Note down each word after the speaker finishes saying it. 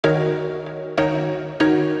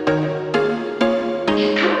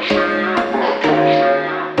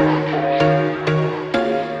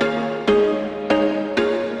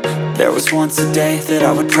once a day that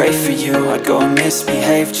I would pray for you. I'd go and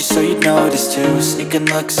misbehave just so you'd notice too. Sneaking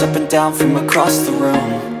looks up and down from across the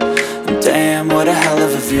room. And damn, what a hell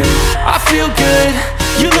of a view. I feel good,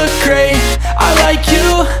 you look great, I like you,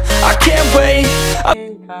 I can't wait.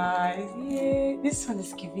 Hey guys, yeah, this one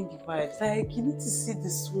is giving the vibes. Like, you need to see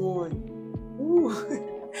this one.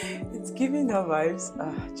 Ooh. It's giving the vibes.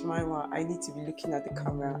 Jemima, I need to be looking at the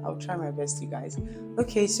camera. I'll try my best, you guys.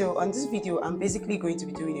 Okay, so on this video, I'm basically going to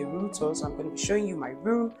be doing a room tour. So I'm going to be showing you my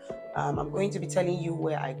room. I'm going to be telling you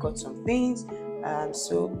where I got some things.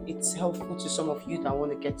 So it's helpful to some of you that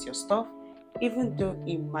want to get your stuff, even though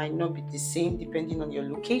it might not be the same depending on your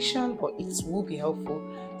location, but it will be helpful.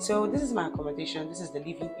 So this is my accommodation. This is the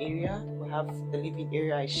living area. We have the living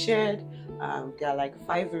area I shared. There are like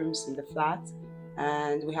 5 rooms in the flat,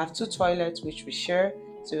 and we have 2 toilets which we share.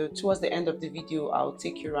 So towards the end of the video, I'll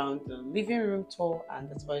take you around the living room tour and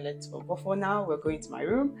the toilet tour. But for now, we're going to my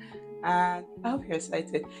room, and I hope you're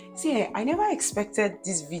excited. See, I never expected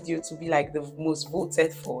this video to be like the most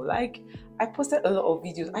voted for. Like, I posted a lot of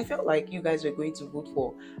videos. I felt like you guys were going to vote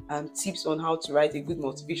for tips on how to write a good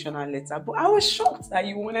motivational letter, but I was shocked that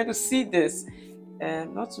you wanted to see this.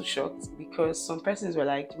 Not too shocked, because some persons were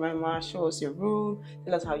like, Jemima, show us your room,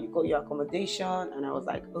 tell us how you got your accommodation. And I was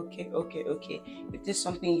like, okay, if this is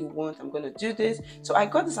something you want, I'm gonna do this. So I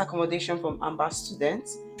got this accommodation from Amber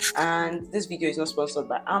Students, and this video is not sponsored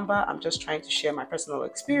by Amber. I'm just trying to share my personal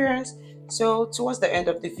experience. So towards the end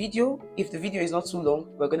of the video, if the video is not too long,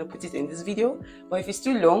 we're gonna put it in this video, but if it's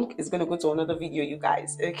too long, it's gonna go to another video, you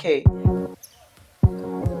guys. Okay.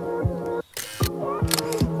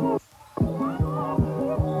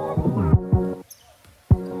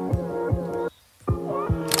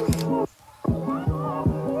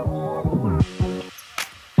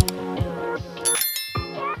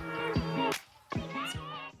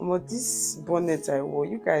 But this bonnet I wore,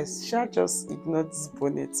 you guys should just ignore this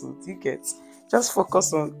bonnet. So do you get? Just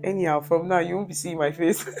focus on anyhow. From now, you won't be seeing my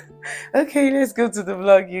face. Okay, let's go to the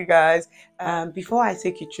vlog, you guys. Before I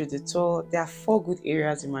take you through the tour, there are 4 good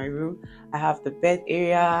areas in my room. I have the bed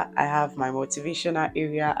area, I have my motivational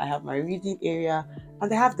area, I have my reading area,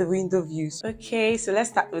 and I have the window views. Okay, so let's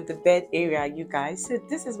start with the bed area, you guys. So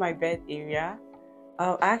this is my bed area.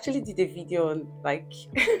 I actually did a video on like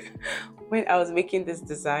when I was making this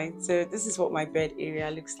design. So this is what my bed area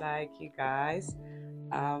looks like, you guys.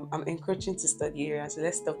 I'm encroaching to study area, so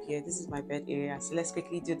let's stop here. This is my bed area, so let's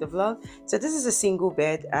quickly do the vlog. So this is a single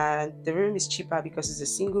bed, and the room is cheaper because it's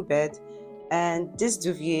a single bed. And this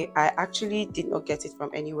duvet, I actually did not get it from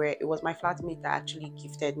anywhere. It was my flatmate that actually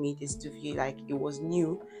gifted me this duvet, like it was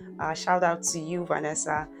new. Shout out to you,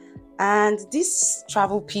 Vanessa. And this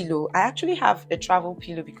travel pillow, I actually have a travel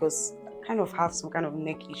pillow because I kind of have some kind of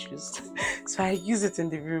neck issues. So I use it in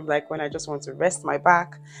the room, like when I just want to rest my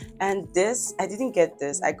back. And this, I didn't get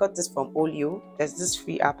this. I got this from Olio. There's this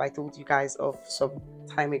free app I told you guys of some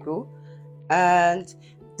time ago. And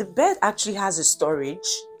the bed actually has a storage.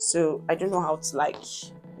 So I don't know how to like,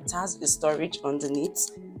 it has a storage underneath.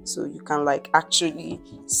 So you can like actually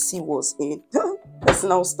see what's in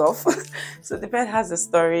personal stuff. So the bed has a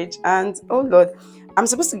storage, and oh lord, I'm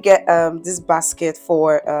supposed to get this basket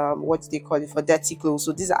for what do they call it, for dirty clothes.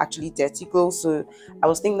 So these are actually dirty clothes, so I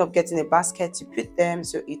was thinking of getting a basket to put them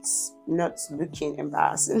so it's not looking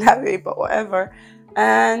embarrassing that way, but whatever.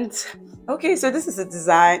 And okay, so this is a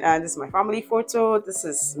design, and this is my family photo. This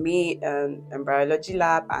is me in embryology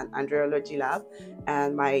lab and andrology lab,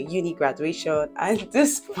 and my uni graduation, and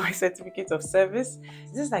this is my certificate of service.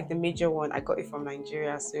 This is like the major one. I got it from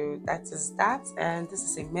Nigeria, so that is that. And this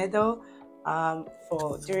is a medal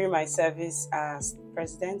for during my service as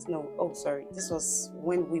president. No, oh sorry, this was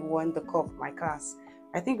when we won the cup, my class.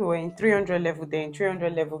 I think we were in 300 level then,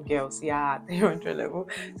 300 level girls. Yeah, 300 level.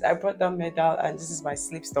 So I brought that medal, and this is my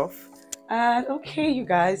sleep stuff. And okay, you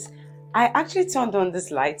guys, I actually turned on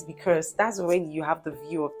this light because that's when you have the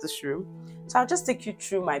view of this room. So I'll just take you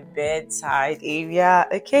through my bedside area.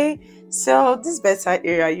 Okay, so this bedside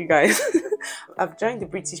area, you guys, I've joined the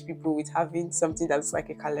British people with having something that looks like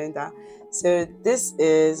a calendar. So this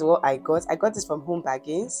is what I got. I got this from Home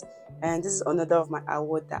Bargains, and this is another of my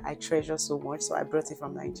award that I treasure so much. So I brought it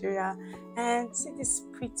from Nigeria. And see this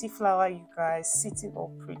pretty flower, you guys, sitting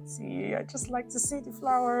all pretty. I just like to see the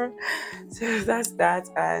flower. So that's that,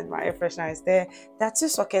 and my air freshener is there. There are 2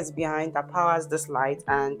 sockets behind that powers this light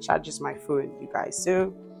and charges my phone, you guys.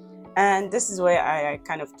 So, and this is where I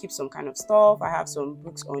kind of keep some kind of stuff. I have some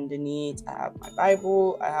books underneath. I have my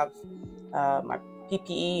Bible. I have my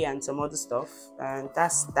PPE and some other stuff. And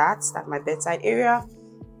that's my bedside area.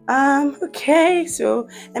 Okay, so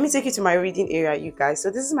let me take you to my reading area, you guys. So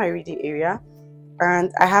this is my reading area.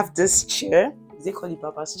 And I have this chair. They call it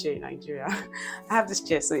Baba's chair in Nigeria. I have this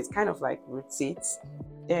chair, so it kind of like rotates.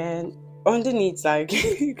 And underneath, like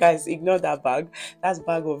you guys ignore that bag. That's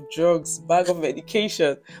bag of drugs, bag of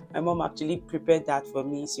medication. My mom actually prepared that for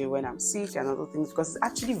me, so when I'm sick and other things, because it's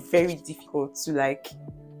actually very difficult to like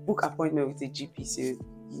book appointment with a GP. So you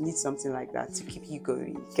need something like that to keep you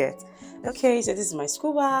going. You get okay. So this is my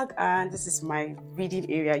school bag, and this is my reading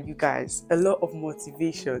area. You guys, a lot of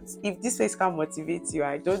motivations. If this place can't motivate you,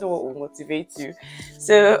 I don't know what will motivate you.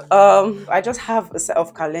 So I just have a set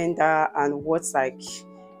of calendar and what's like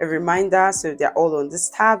a reminder, so they're all on this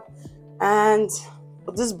tab. And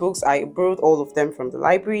these books, I borrowed all of them from the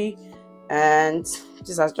library, and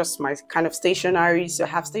these are just my kind of stationery. So I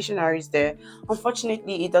have stationaries there.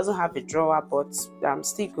 Unfortunately, it doesn't have a drawer, but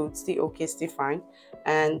still good, still okay, still fine.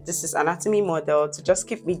 And this is anatomy model to just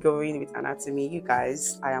keep me going with anatomy. You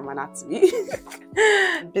guys, I am anatomy.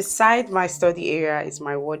 Beside my study area is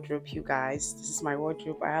my wardrobe. You guys, this is my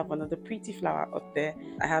wardrobe. I have another pretty flower up there.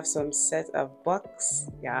 I have some set of books.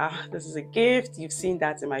 Yeah, this is a gift. You've seen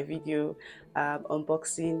that in my video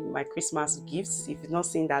unboxing my Christmas gifts. If you've not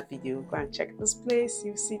seen that video, go and check this place.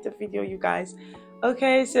 You'll see the video, you guys.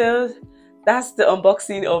 Okay, so that's the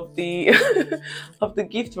unboxing of the of the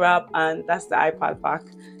gift wrap, and that's the iPad pack.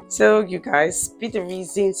 So you guys, be the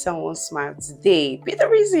reason someone smiled today. Be the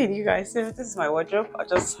reason, you guys. So this is my wardrobe. I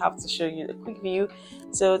just have to show you a quick view.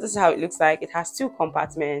 So this is how it looks like. It has two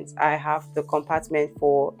compartments. I have the compartment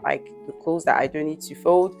for like the clothes that I don't need to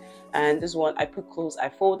fold, and this one I put clothes I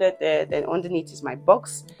folded there. Then underneath is my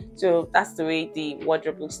box. So that's the way the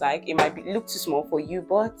wardrobe looks like. It might look too small for you,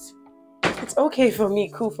 but it's okay for me,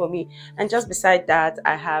 cool for me. And just beside that,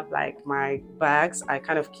 I have like my bags. I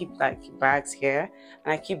kind of keep like bags here,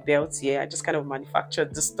 and I keep belts here. I just kind of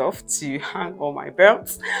manufactured the stuff to hang on my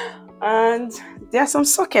belts. And there are some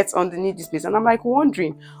sockets underneath this place, and I'm like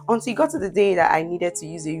wondering until it got to the day that I needed to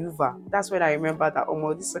use a Hoover. That's when I remember that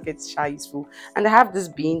this socket is useful. And I have this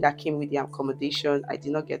bin that came with the accommodation. I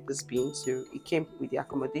did not get this bin, so it came with the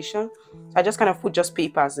accommodation. So I just kind of put just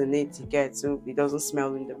papers in it to get so it doesn't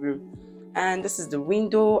smell in the room. And this is the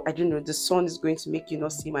window. I don't know, the sun is going to make you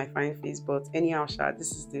not see my fine face, but anyhow,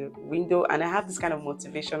 this is the window. And I have this kind of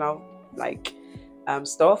motivational like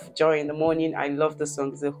stuff. Joy in the morning. I love the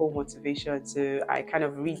song. It's a whole motivation. So I kind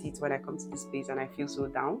of read it when I come to this place and I feel so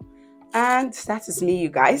down. And that is me, you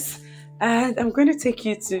guys. And I'm going to take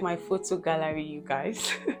you to my photo gallery, you guys.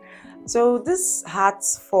 So this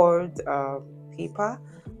Hartford paper,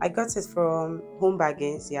 I got it from Home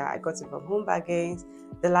Bargains. Yeah, I got it from Home Bargains.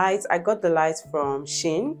 The lights, I got the lights from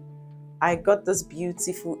Shein. I got this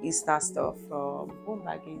beautiful Easter stuff from Home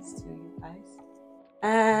Bargains too, you guys.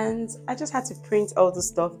 And I just had to print all the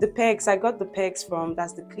stuff. The pegs, I got the pegs from,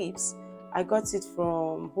 that's the clips. I got it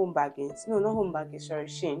from Home Bargains. No, not Home Bargains, sorry,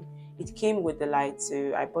 Shein. It came with the light,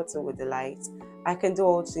 so I bought it with the light. I can do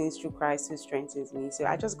all things through Christ who strengthens me. So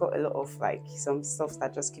I just got a lot of like some stuff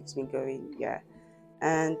that just keeps me going, yeah.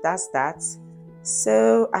 And that's that.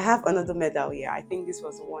 So I have another medal here. I think this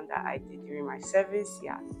was the one that I did during my service,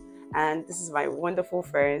 yeah. And this is my wonderful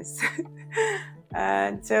friends.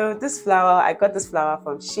 And so this flower, I got this flower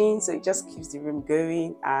from Shein, so it just keeps the room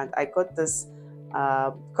going. And I got this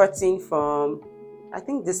curtain from, I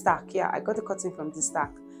think, the stack. Yeah, I got the curtain from the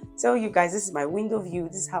stack. So you guys, this is my window view.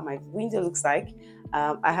 This is how my window looks like.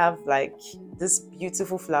 I have like this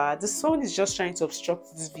beautiful flower. The sun is just trying to obstruct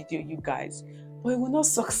this video, you guys, but it will not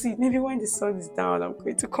succeed. Maybe when the sun is down, I'm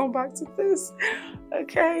going to come back to this.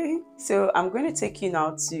 Okay, so I'm going to take you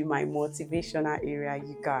now to my motivational area,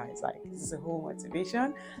 you guys. Like, this is a whole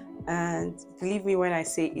motivation, and believe me when I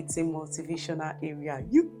say it's a motivational area,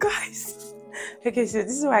 you guys. Okay, so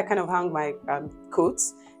this is where I kind of hang my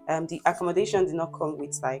coats. The accommodation did not come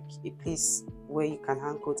with like a place where you can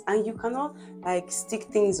hang coats, and you cannot like stick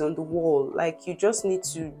things on the wall. Like, you just need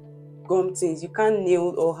to gum things. You can't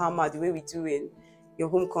nail or hammer the way we do in your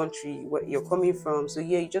home country where you're coming from. So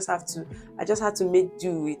yeah, you just have to, I just had to make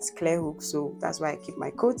do with clear hooks, so that's why I keep my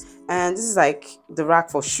coat. And this is like the rack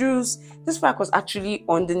for shoes. This rack was actually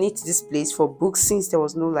underneath this place for books since there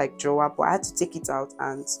was no like drawer, but I had to take it out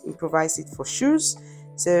and improvise it for shoes.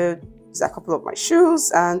 So there's a couple of my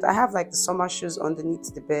shoes, and I have like the summer shoes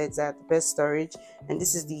underneath the beds at the bed storage. And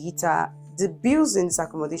this is the heater. The bills in this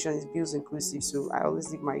accommodation is bills inclusive, so I always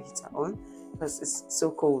leave my heater on because it's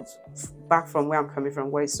so cold back from where I'm coming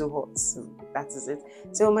from, where it's so hot. So that is it.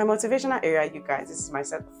 So my motivational area, you guys, this is my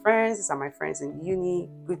set of friends. These are my friends in uni.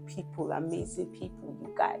 Good people, amazing people,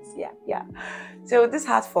 you guys. Yeah. So this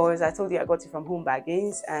hat for is, I told you I got it from Home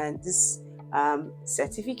Bargains, and this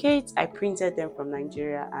certificate, I printed them from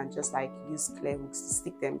Nigeria and just like used clear hooks to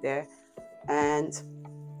stick them there. And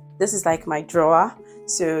this is like my drawer.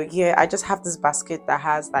 So here I just have this basket that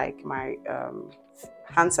has like my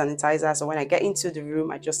hand sanitizer. So when I get into the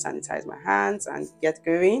room, I just sanitize my hands and get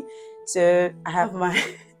going. So I have my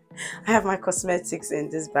I have my cosmetics in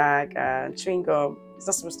this bag, and chewing gum. It's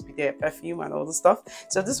not supposed to be there, perfume and all the stuff.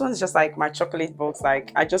 So this one's just like my chocolate box.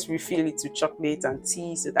 Like I just refill it to chocolate and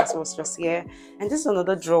tea. So that's what's just here. And this is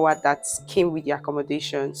another drawer that came with the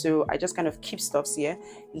accommodation. So I just kind of keep stuffs here.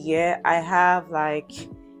 Yeah, I have like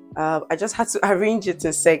I just had to arrange it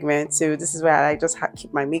in segments. So this is where I just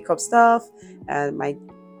keep my makeup stuff and my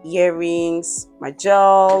earrings, my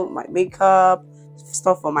gel, my makeup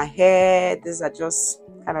stuff for my hair. These are just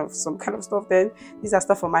kind of some kind of stuff. Then these are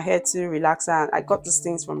stuff for my hair to relaxer. And I got these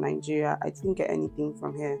things from Nigeria. I didn't get anything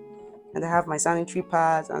from here. And I have my sanitary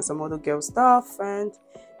pads and some other girl stuff. And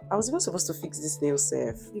I was even supposed to fix this nail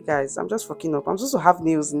safe. You guys, I'm just fucking up. I'm supposed to have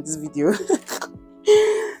nails in this video.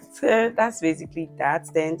 So that's basically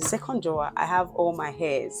that. Then the second drawer, I have all my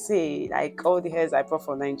hairs. See, like all the hairs I brought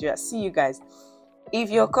from Nigeria. See, you guys,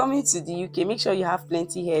 if you're coming to the UK, make sure you have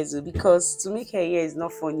plenty hairs, because to make hair here is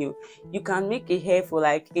not fun. You can make a hair for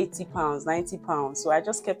like 80 pounds, 90 pounds. So I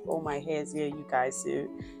just kept all my hairs here, you guys. So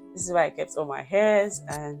this is why I kept all my hairs,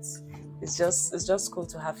 and it's just cool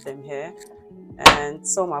to have them here. And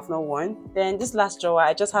some I've not worn. Then this last drawer,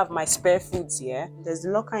 I just have my spare foods here. There's the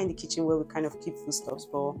locker in the kitchen where we kind of keep foodstuffs,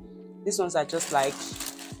 but these ones are just like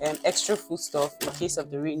extra food stuff in case of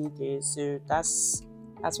the rainy days. So that's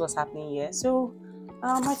what's happening here. So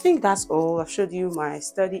I think that's all. I've showed you my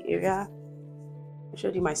study area. I've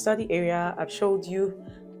showed you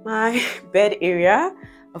my bed area,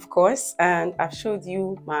 of course, and I've showed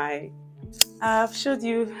you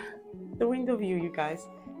the window view, you guys.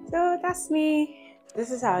 So that's me. This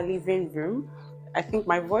is our living room. I think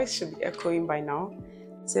my voice should be echoing by now.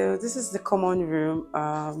 So this is the common room.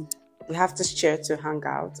 We have this chair to hang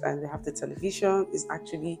out, and we have the television. It's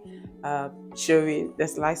actually showing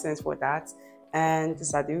there's license for that. And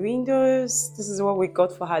these are the windows. This is what we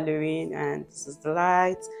got for Halloween, and this is the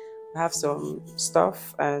light. We have some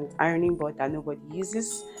stuff and ironing board that nobody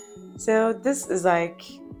uses. So this is like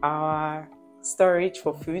our storage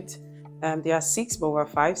for food. There are 6, but we're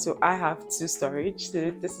 5, so I have 2 storage.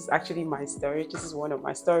 So this is actually my storage. This is one of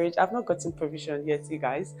my storage. I've not gotten provision yet, you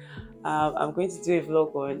guys. I'm going to do a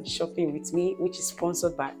vlog on shopping with me, which is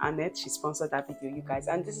sponsored by Annette. She sponsored that video, you guys.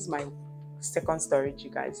 And this is my second storage,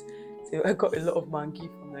 you guys. So I got a lot of mangi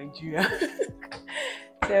from Nigeria.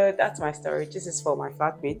 So that's my storage. This is for my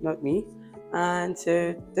flatmate, not me. And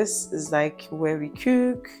so this is like where we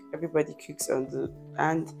cook. Everybody cooks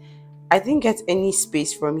and I didn't get any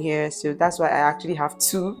space from here, so that's why I actually have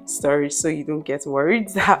 2 storage, so you don't get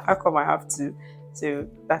worried. How come I have 2? So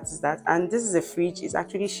that is that. And this is a fridge. It's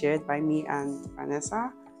actually shared by me and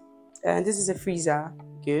Vanessa. And this is a freezer.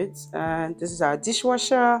 Good. And this is our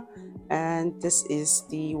dishwasher. And this is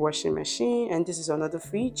the washing machine. And this is another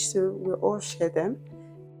fridge. So we'll all share them.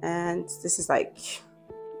 And this is like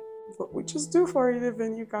what we just do for a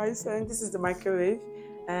living, you guys. And this is the microwave.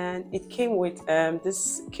 And it came with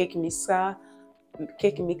this cake mixer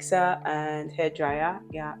and hair dryer.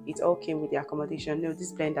 Yeah, it all came with the accommodation. No,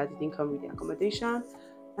 this blender didn't come with the accommodation.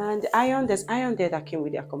 And the iron, there's iron there that came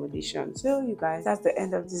with the accommodation. So you guys, that's the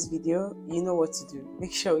end of this video. You know what to do.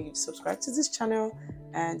 Make sure you subscribe to this channel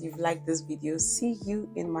and you've liked this video. See you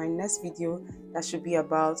in my next video. That should be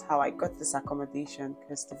about how I got this accommodation,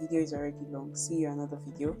 because the video is already long. See you in another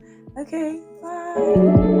video. Okay,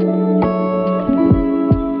 bye.